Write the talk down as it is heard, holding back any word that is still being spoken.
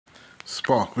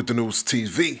Spark with the News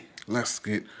TV. Let's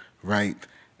get right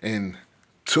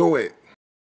into it.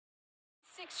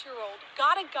 6-year-old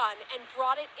got a gun and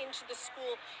brought it into the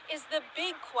school is the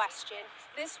big question.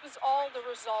 This was all the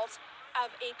result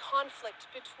of a conflict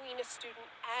between a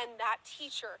student and that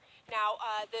teacher. Now,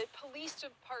 the police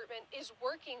department is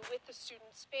working with the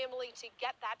student's family to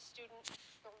get that student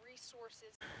the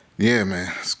resources. Yeah,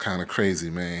 man, it's kind of crazy,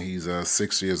 man. He's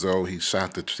 6 years old. He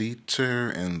shot the teacher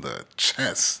in the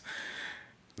chest.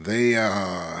 They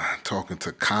are talking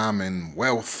to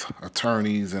Commonwealth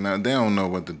attorneys, and they don't know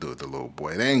what to do with the little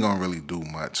boy. They ain't gonna really do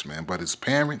much, man. But his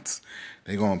parents,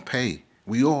 they gonna pay.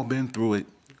 We all been through it,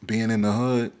 being in the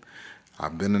hood.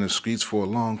 I've been in the streets for a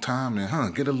long time,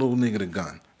 and get a little nigga the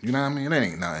gun. You know what I mean? That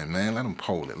ain't nothing, man. Let him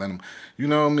hold it. Let him. You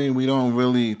know what I mean? We don't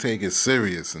really take it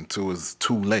serious until it's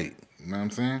too late. You know what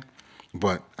I'm saying?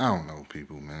 But I don't know,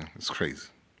 people, man. It's crazy.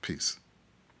 Peace.